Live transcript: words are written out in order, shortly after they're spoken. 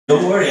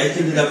Don't worry, I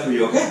can do that for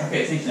you, okay?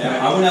 Okay, thank you.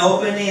 I'm gonna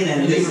open it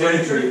and leave it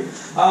ready for you.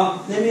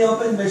 Let me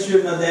open, make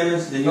sure no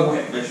damage, then you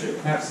okay. make sure.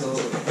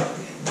 Absolutely.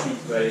 Okay. Thank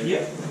you, buddy.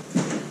 Yeah.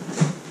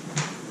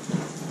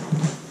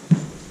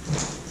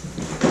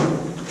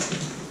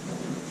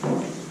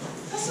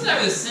 That's what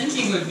I was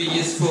thinking would be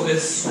useful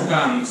is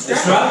straps.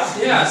 Straps?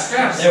 Yeah,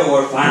 straps. They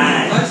work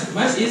fine.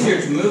 Much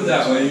easier to move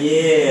that way.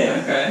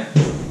 Yeah. Okay.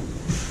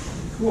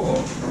 Cool.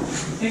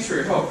 Thanks for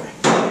your help.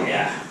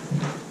 Yeah.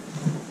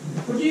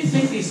 What do you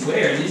think these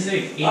weigh? Are these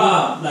like 80?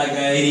 Like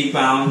 80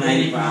 pounds,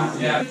 90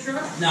 pounds. Yeah. No.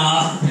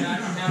 Yeah, I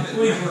don't have it in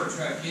my work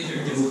truck either.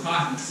 It gets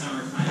hot in the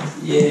summertime.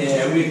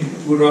 Yeah,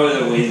 we roll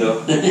it away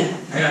though.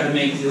 I got to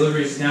make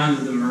deliveries down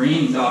to the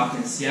marine dock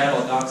in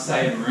Seattle,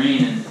 Dockside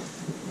Marine, and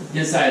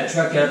inside the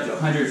truck get up to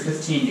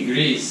 115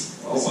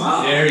 degrees. Oh it's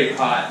wow. Very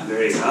hot.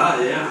 Very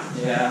hot, yeah.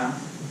 Yeah.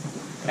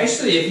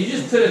 Actually, if you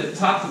just put it at the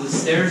top of the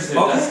stairs there,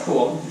 okay. that's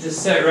cool.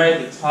 Just set it right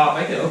at the top.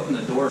 I could open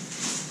the door.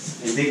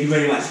 And thank you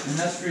very much. And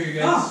that's for you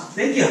guys. Oh,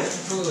 thank you.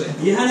 Totally.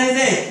 You have a nice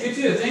day. You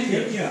too, thank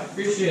you. Thank you.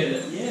 Appreciate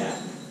it. Yeah.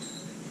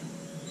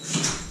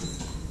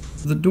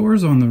 The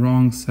door's on the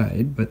wrong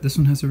side, but this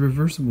one has a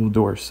reversible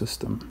door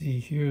system. See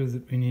here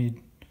that we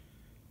need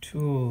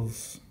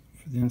tools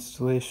for the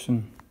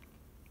installation.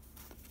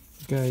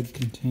 The guide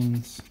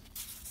contains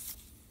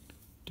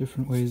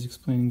different ways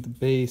explaining the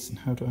base and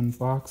how to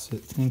unbox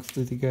it.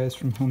 Thankfully the guys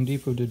from Home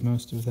Depot did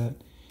most of that.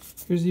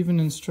 Here's even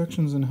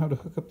instructions on how to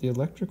hook up the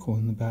electrical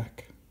in the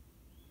back.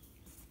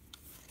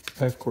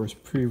 I of course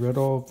pre-read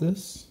all of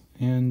this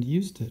and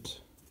used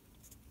it.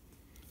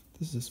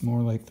 This is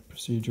more like the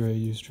procedure I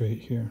used right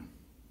here.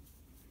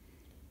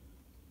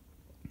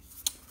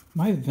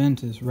 My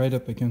vent is right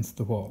up against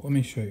the wall. Let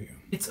me show you.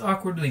 It's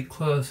awkwardly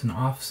close and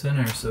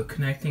off-center, so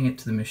connecting it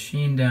to the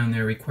machine down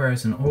there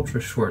requires an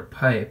ultra-short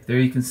pipe. There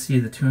you can see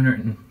the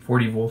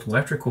 240-volt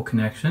electrical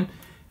connection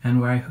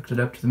and where I hooked it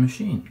up to the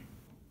machine.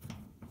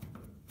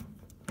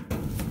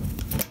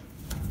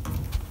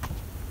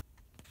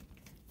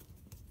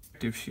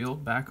 Protective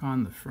shield back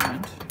on the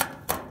front.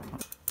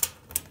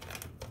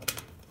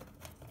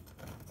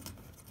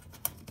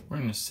 We're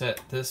going to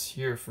set this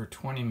here for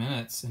 20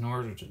 minutes in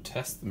order to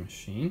test the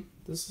machine.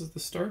 This is the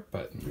start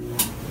button.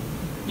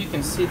 You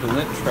can see the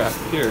lint trap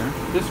here.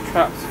 This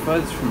traps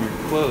fuzz from your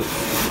clothes.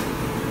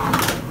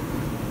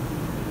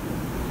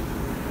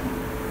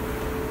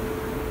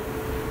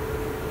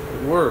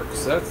 It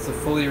works. That's the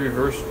fully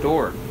reversed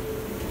door.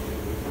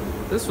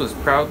 This was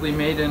proudly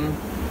made in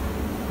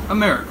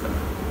America.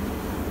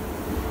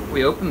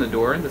 We open the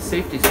door and the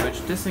safety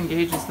switch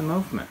disengages the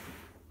movement.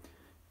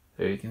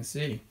 There you can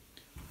see.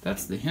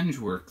 That's the hinge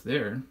work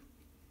there.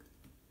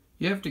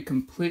 You have to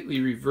completely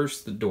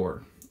reverse the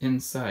door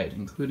inside,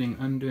 including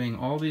undoing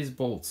all these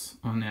bolts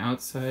on the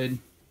outside.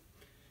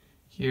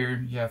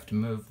 Here you have to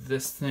move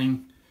this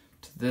thing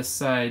to this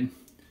side,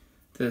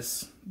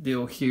 this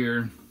deal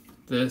here,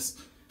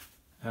 this.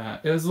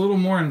 It was a little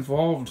more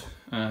involved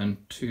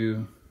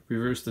to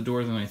reverse the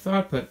door than I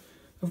thought, but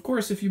of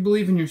course if you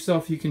believe in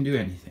yourself you can do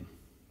anything.